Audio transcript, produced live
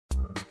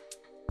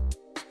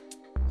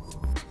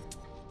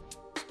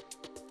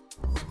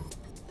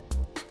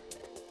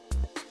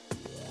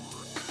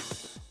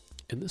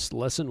In this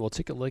lesson, we'll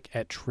take a look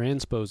at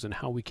transpose and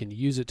how we can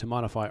use it to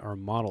modify our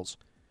models.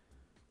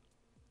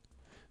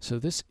 So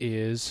this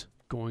is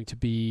going to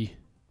be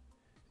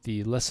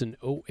the lesson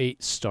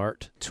 08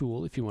 start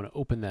tool if you want to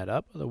open that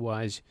up.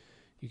 Otherwise,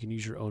 you can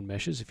use your own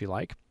meshes if you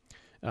like.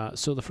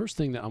 So the first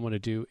thing that I'm going to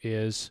do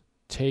is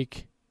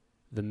take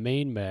the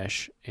main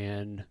mesh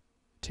and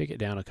take it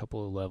down a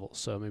couple of levels.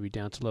 So maybe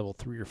down to level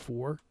 3 or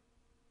 4.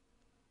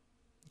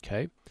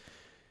 Okay.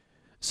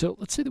 So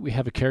let's say that we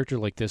have a character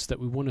like this that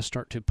we want to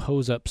start to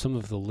pose up some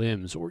of the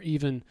limbs, or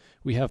even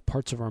we have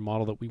parts of our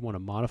model that we want to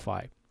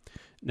modify.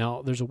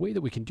 Now, there's a way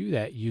that we can do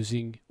that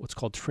using what's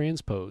called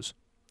transpose.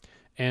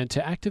 And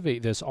to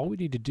activate this, all we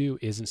need to do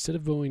is, instead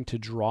of going to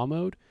draw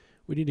mode,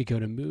 we need to go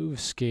to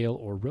move, scale,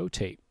 or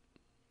rotate.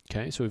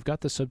 Okay, so we've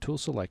got the subtool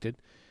selected.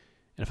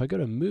 And if I go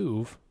to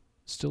move,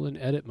 still in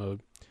edit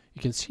mode,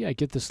 you can see I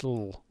get this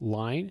little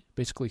line,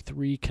 basically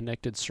 3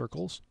 connected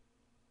circles.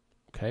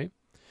 Okay.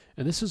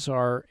 And this is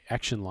our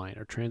action line,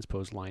 our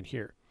transpose line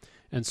here.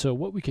 And so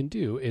what we can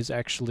do is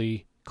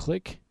actually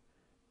click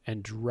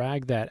and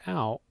drag that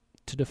out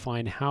to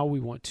define how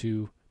we want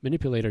to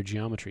manipulate our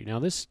geometry. Now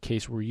in this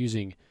case we're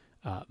using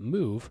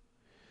move.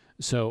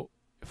 So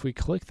if we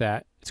click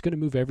that, it's going to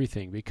move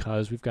everything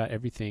because we've got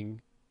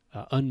everything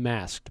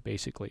unmasked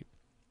basically.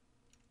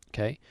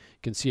 Okay, you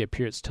can see up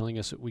here it's telling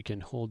us that we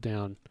can hold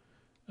down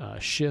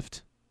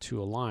shift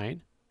to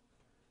align.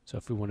 So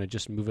if we want to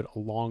just move it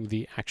along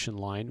the action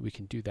line, we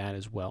can do that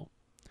as well.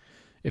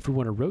 If we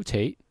want to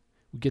rotate,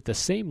 we get the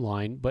same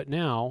line, but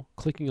now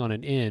clicking on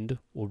an end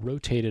will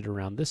rotate it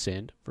around this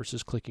end,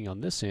 versus clicking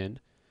on this end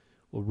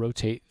will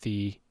rotate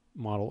the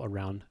model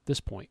around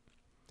this point.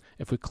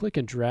 If we click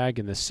and drag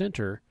in the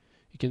center,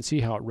 you can see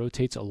how it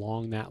rotates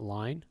along that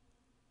line.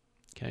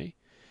 Okay.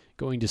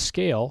 Going to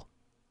scale,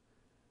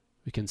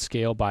 we can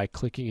scale by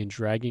clicking and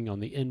dragging on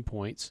the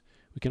endpoints.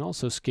 We can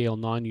also scale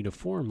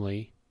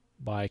non-uniformly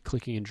by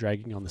clicking and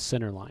dragging on the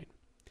center line.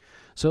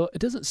 So it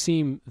doesn't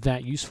seem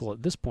that useful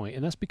at this point,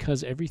 and that's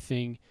because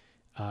everything,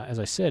 as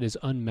I said, is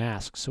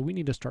unmasked. So we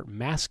need to start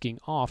masking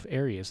off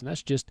areas, and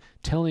that's just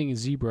telling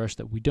ZBrush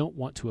that we don't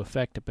want to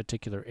affect a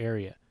particular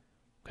area.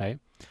 Okay.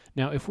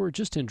 Now if we're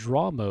just in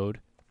draw mode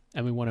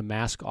and we want to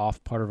mask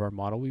off part of our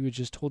model, we would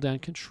just hold down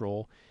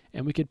Control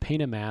and we could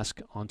paint a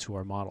mask onto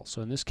our model.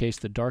 So in this case,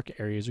 the dark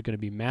areas are going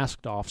to be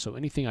masked off, so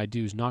anything I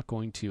do is not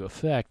going to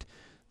affect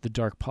the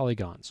dark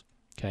polygons.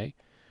 Okay.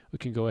 We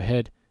can go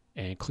ahead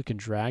and click and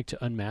drag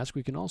to unmask.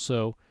 We can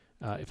also,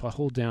 if I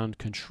hold down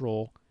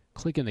Control,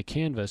 click in the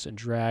canvas and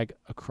drag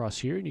across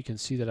here, and you can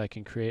see that I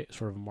can create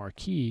sort of a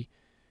marquee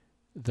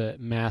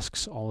that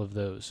masks all of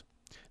those.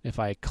 If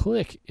I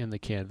click in the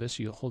canvas,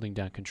 holding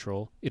down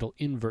Control, it'll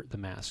invert the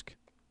mask.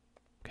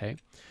 Okay.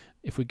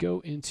 If we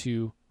go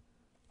into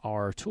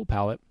our tool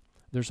palette,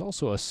 there's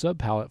also a sub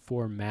palette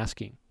for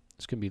masking.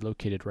 It's going to be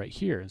located right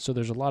here, and so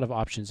there's a lot of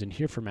options in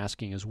here for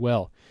masking as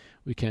well.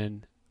 We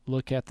can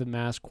look at the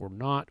mask or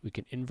not. We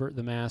can invert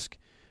the mask,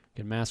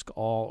 we can mask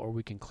all, or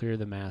we can clear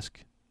the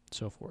mask,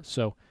 so forth.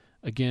 So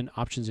again,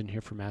 options in here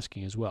for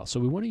masking as well.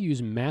 So we want to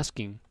use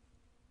masking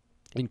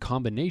in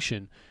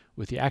combination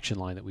with the action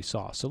line that we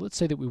saw. So let's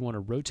say that we want to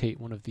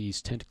rotate one of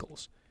these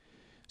tentacles.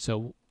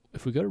 So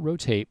if we go to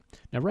rotate,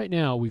 now right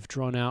now we've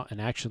drawn out an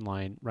action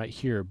line right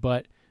here,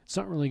 but it's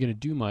not really going to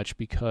do much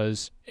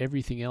because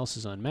everything else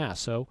is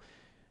unmasked. So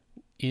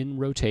in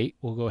rotate,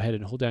 we'll go ahead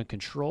and hold down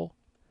Control,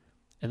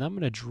 and I'm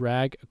going to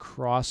drag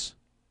across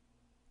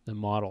the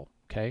model,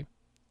 okay,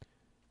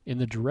 in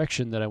the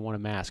direction that I want to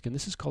mask. And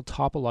this is called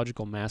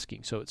topological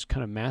masking. So it's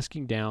kind of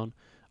masking down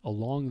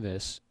along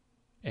this,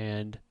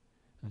 and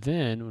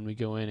then when we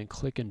go in and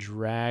click and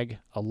drag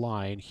a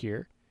line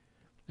here,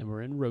 and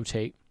we're in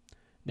rotate,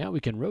 now we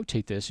can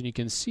rotate this, and you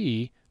can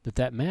see that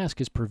that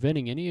mask is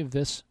preventing any of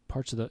these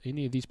parts of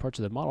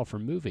the model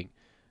from moving.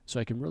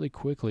 So I can really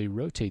quickly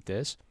rotate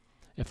this.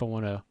 If I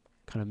want to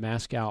kind of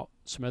mask out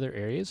some other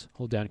areas,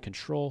 hold down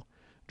Control,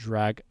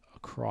 drag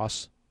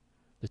across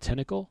the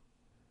tentacle,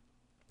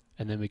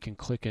 and then we can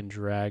click and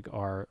drag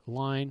our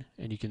line,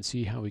 and you can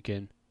see how we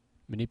can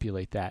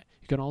manipulate that.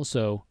 You can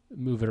also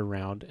move it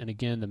around, and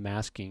again, the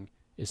masking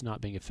is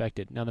not being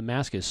affected. Now the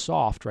mask is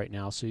soft right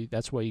now, so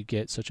that's why you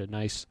get such a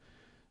nice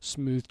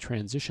smooth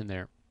transition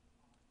there.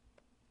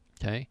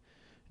 Okay,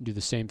 do the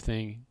same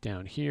thing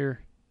down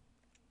here.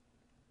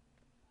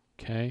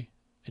 Okay,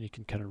 and you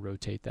can kind of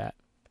rotate that.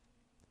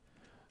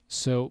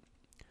 So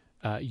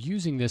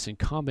using this in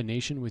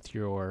combination with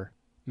your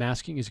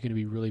masking is going to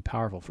be really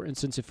powerful. For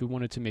instance, if we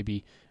wanted to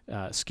maybe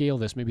scale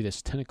this, maybe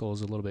this tentacle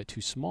is a little bit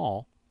too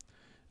small,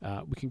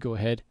 we can go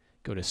ahead,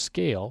 go to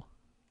Scale,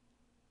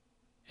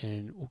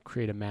 and we'll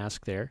create a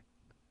mask there,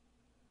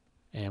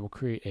 and we'll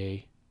create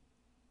a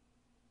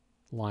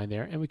line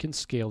there, and we can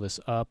scale this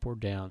up or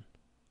down.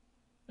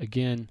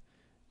 Again,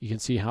 you can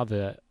see how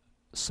the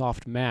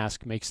soft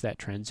mask makes that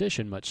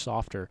transition much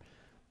softer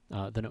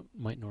than it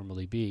might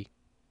normally be.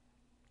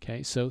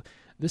 Okay, so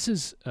this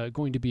is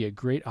going to be a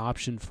great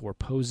option for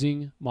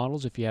posing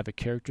models. If you have a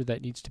character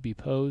that needs to be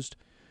posed,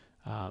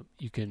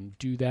 you can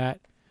do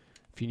that.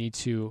 If you need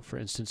to, for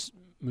instance,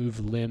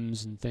 move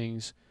limbs and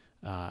things,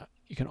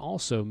 You can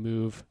also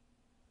move,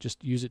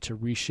 just use it to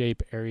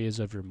reshape areas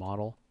of your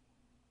model.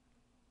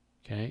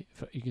 Okay,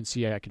 you can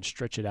see I can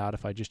stretch it out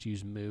if I just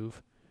use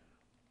move.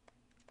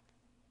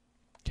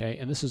 Okay,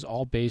 and this is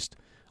all based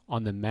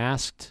on the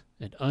masked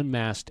and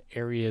unmasked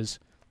areas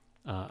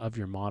of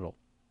your model.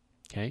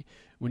 Okay,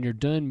 when you're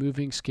done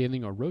moving,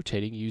 scaling, or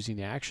rotating using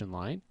the action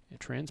line and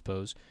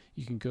transpose,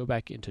 you can go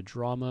back into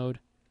draw mode,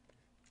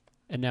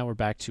 and now we're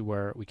back to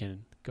where we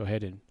can go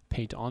ahead and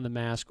paint on the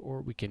mask,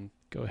 or we can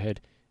go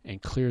ahead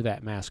and clear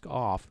that mask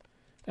off,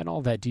 and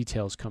all that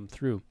details come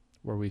through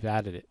where we've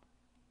added it.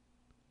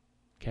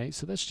 Okay,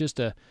 so that's just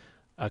a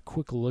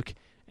quick look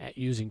at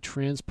using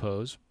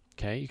transpose.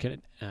 Okay, you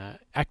can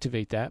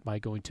activate that by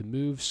going to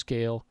move,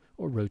 scale,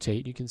 or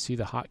rotate. You can see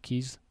the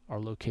hotkeys are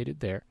located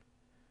there.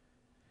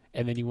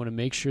 And then you want to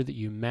make sure that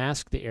you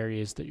mask the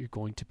areas that you're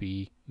going to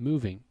be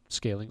moving,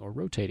 scaling, or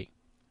rotating.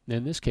 And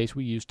in this case,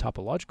 we use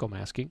topological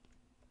masking,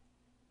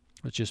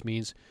 which just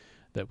means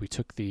that we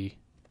took the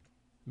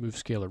move,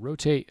 scale, or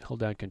rotate,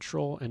 hold down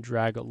Control, and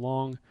drag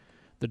along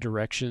the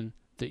direction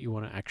that you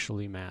want to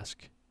actually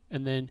mask.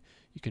 And then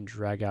you can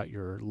drag out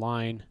your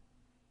line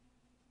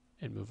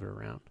and move it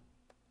around.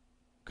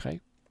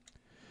 Okay?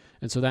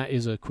 And so that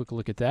is a quick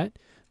look at that.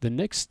 The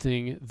next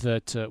thing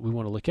that we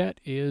want to look at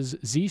is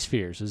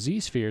Z-spheres. The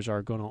Z-spheres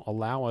are going to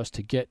allow us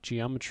to get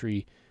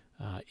geometry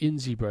in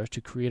ZBrush,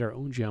 to create our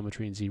own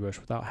geometry in ZBrush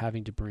without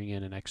having to bring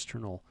in an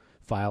external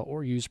file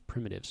or use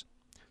primitives.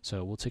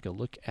 So we'll take a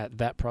look at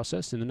that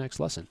process in the next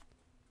lesson.